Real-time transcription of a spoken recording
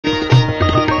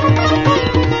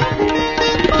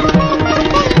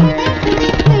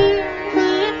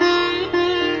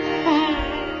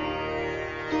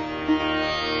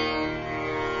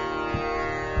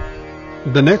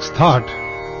The next thought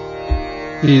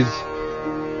is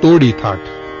Todi thought.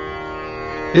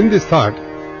 In this thought,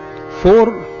 4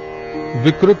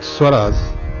 Vikrut swaras,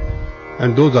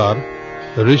 and those are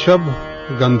Rishab,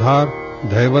 Gandhar,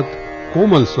 Dhaivat,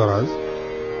 Komal swaras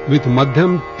with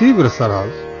Madhyam Tivra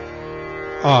swaras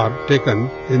are taken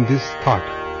in this thought.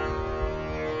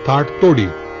 Thought Todi.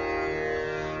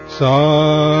 Sa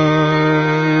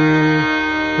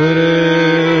Re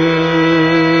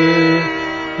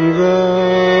Ga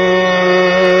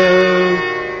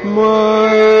Ma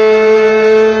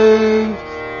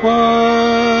Pa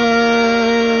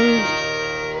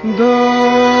Da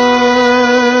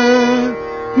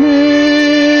Ni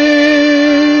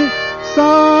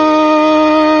Sa.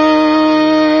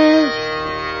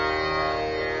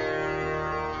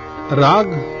 Rag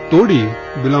Todi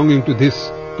belonging to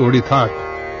this Todi thought,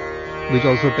 which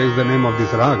also takes the name of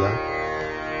this raga,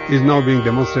 is now being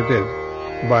demonstrated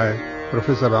by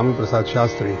Professor Ramu Prasad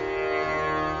Shastri.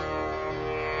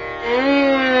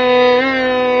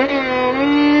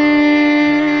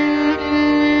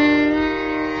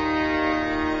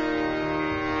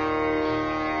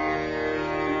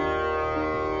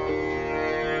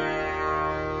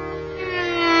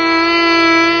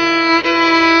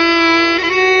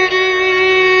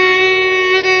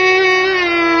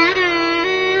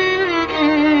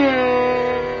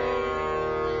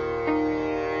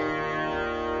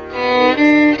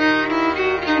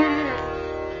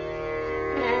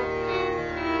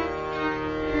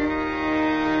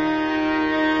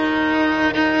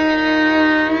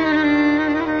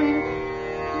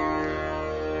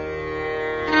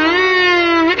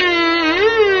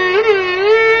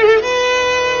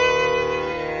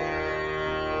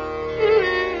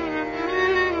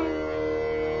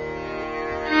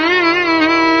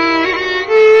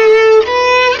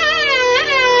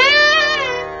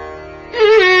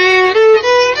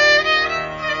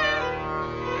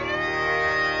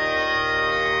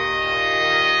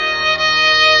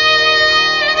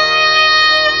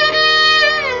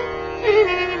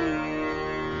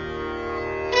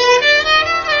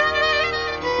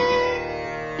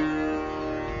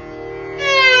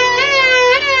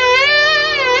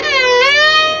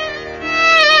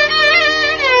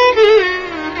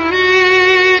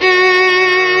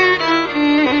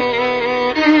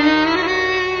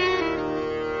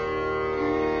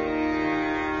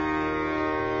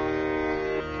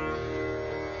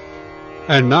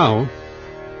 And now,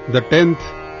 the 10th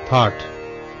thought.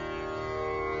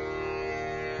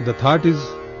 The thought is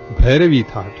Bhairavi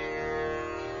thought,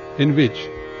 in which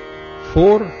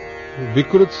 4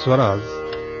 Vikrut swaras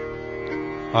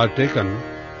are taken,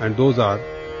 and those are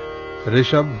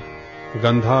Rishab,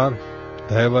 Gandhar,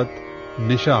 Dhaivat,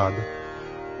 Nishad.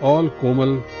 All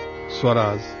Komal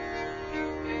swaras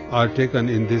are taken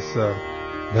in this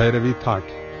Bhairavi thought.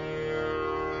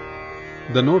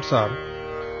 The notes are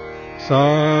Sa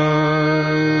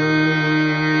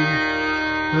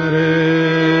Re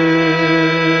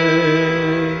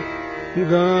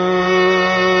Ga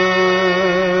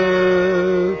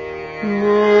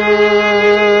Ma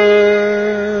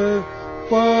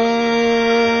Pa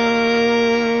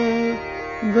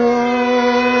Da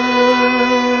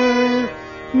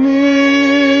Ni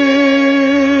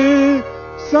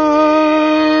Sa.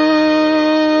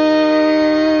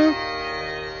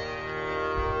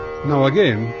 Now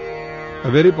again, a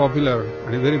very popular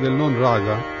and a very well-known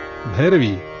raga,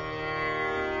 Bhairavi,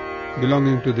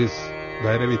 belonging to this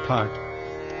Bhairavi thought,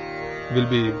 will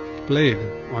be played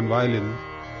on violin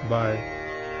by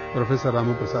Professor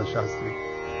Ramu Prasad Shastri.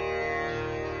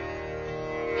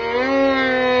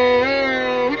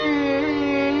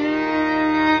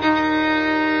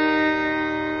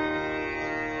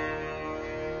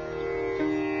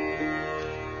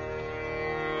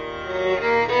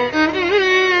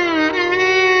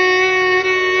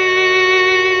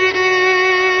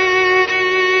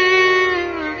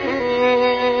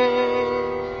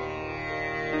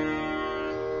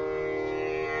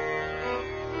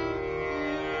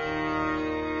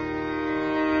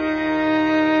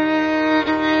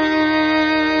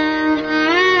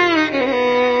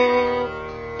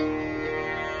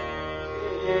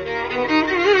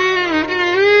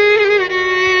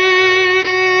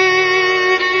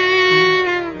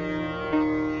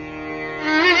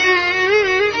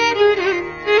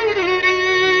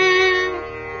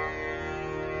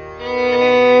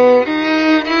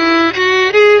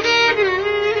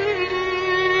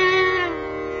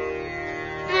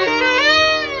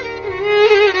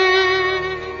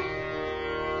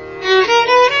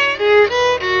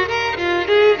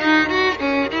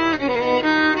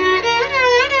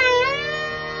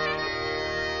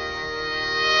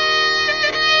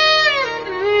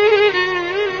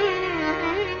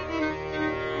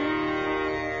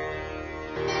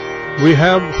 we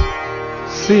have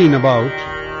seen about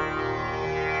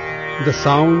the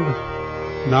sound,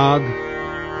 nag,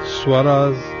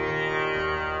 swaras,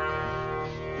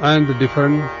 and the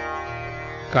different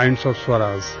kinds of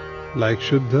swaras like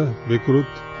Shuddha, Vikrut,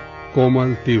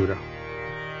 Komal, Tivra.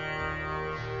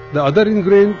 The other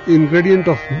ingredient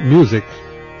of music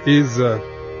is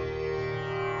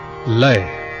lay.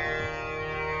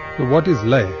 So what is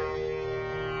lay?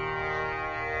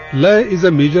 Lay is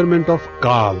a measurement of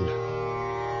kal,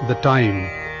 the time,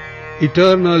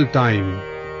 eternal time,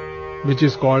 which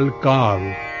is called kal.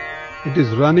 It is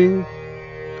running.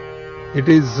 It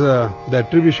is the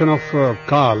attribution of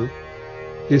kal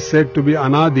is said to be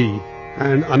anadi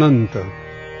and ananta.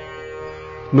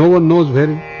 No one knows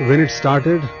when it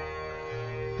started,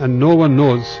 and no one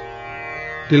knows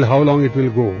till how long it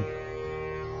will go.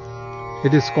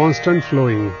 It is constant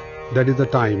flowing. That is the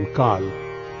time, kal.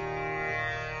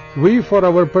 We, for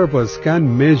our purpose,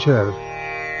 can measure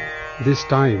this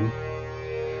time,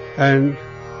 and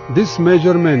this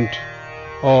measurement,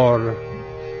 or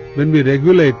when we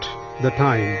regulate the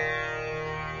time,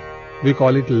 we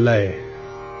call it lay.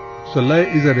 So lay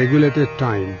is a regulated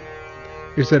time.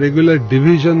 It's a regular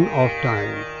division of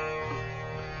time.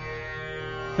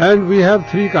 And we have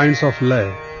three kinds of lay.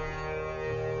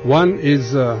 One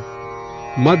is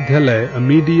madhya lay, a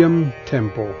medium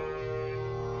tempo.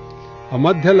 A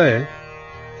madhya lay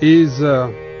is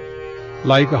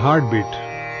like a heartbeat.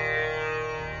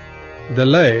 The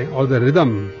lay or the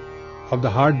rhythm of the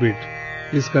heartbeat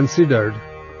is considered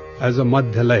as a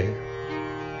madhya lay,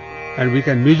 and we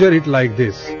can measure it like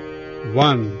this: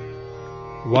 1,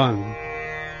 1,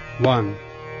 1,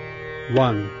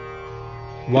 1,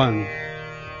 1,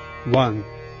 1.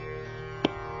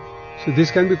 So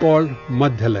this can be called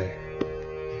madhya lay.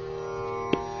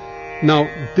 Now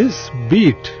this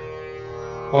beat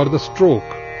or the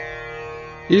stroke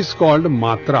is called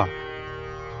matra.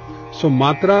 So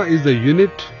matra is the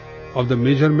unit of the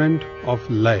measurement of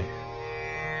lay.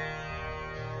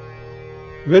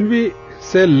 When we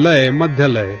say lay, madhya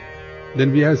lay,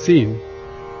 then we have seen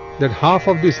that half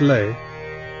of this lay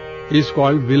is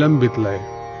called vilambit lay.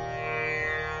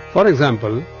 For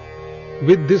example,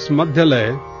 with this madhya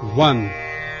lay, 1,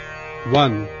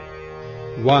 1,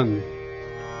 1,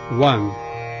 1,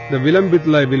 the vilambit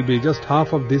lay will be just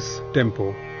half of this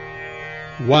tempo.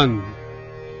 1,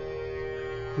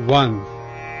 1,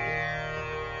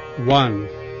 1,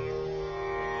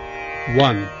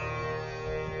 1.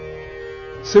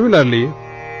 Similarly,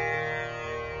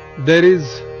 there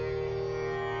is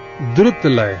drut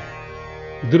lay.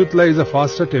 Drut lay is a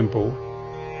faster tempo,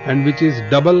 and which is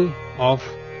double of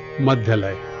madhya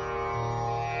lay.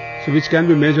 So which can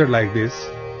be measured like this.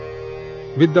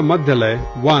 With the madhya lay,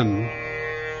 1,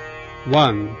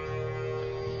 1,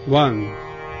 1,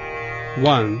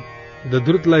 1, the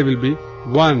drut lay will be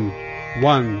 1,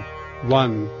 1,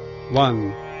 1,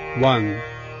 1, 1,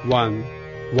 1,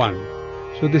 1.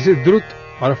 So this is drut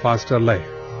or a faster lay.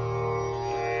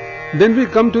 Then we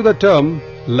come to the term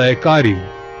laikari.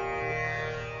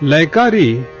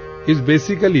 Laikari is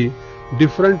basically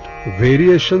different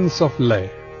variations of lay.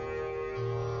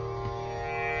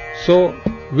 So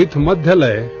with madhya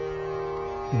lay,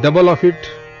 double of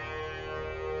it,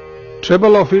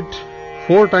 treble of it,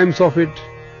 4 times of it,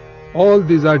 all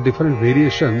these are different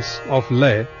variations of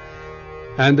lay,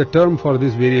 and the term for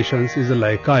these variations is a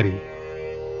laikari.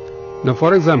 Now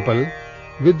for example,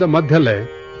 with the madhya lay,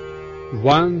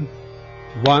 1,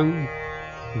 1,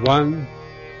 1,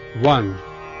 1,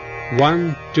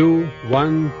 1, 2,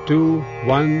 1, 2,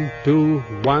 1, 2,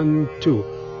 1, 2,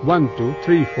 1, 2,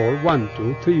 3, 4, 1,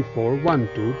 2, 3, 4, 1,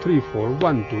 2, 3, 4,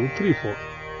 1, 2, 3, 4.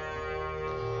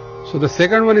 So the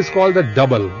second one is called the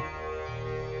double.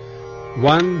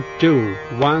 1, 2,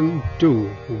 1, 2,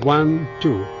 1,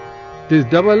 2. This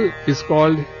double is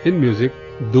called in music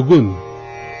dugun.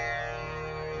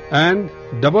 And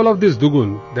double of this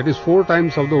dugun, that is 4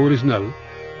 times of the original,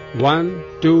 1,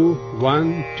 2,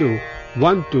 1, 2,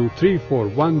 1, 2, 3, 4,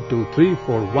 1, 2, 3,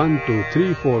 4, 1, 2,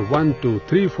 3, 4, 1, 2,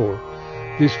 3, 4.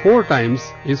 This 4 times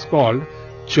is called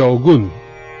chaugun.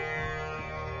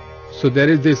 So there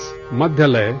is this madhya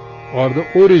lay or the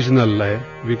original lay,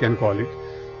 we can call it.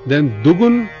 Then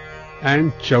dugun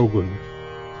and chaugun.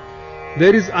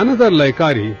 There is another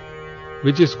laikari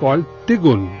which is called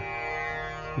tigun.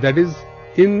 That is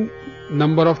in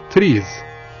number of 3s.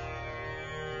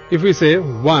 If we say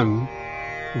 1,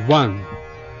 1,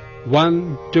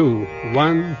 1, 2,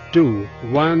 1, 2,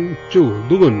 1, 2,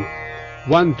 dugun,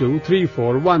 1, 2, 3,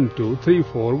 4, 1, 2, 3,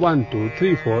 4, 1, 2,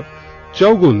 3, 4,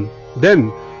 chaugun,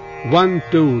 then 1,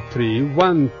 2, 3,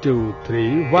 1, 2,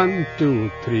 3, 1,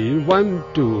 2, 3, 1,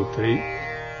 2, 3,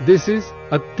 This is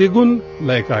a Tigun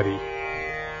Laikari.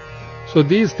 So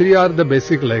these three are the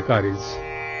basic Laikaris: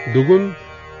 Dugun,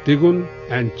 Tigun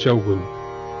and Chaugun.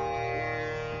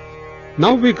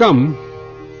 Now we come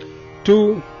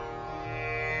to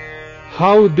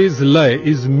how this lay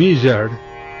is measured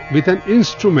with an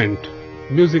instrument,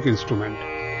 music instrument.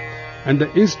 And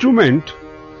the instrument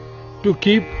to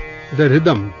keep the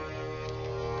rhythm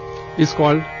is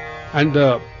called,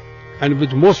 and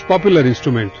which most popular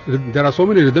instrument, there are so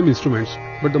many rhythm instruments,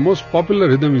 but the most popular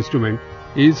rhythm instrument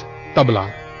is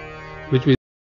tabla, which means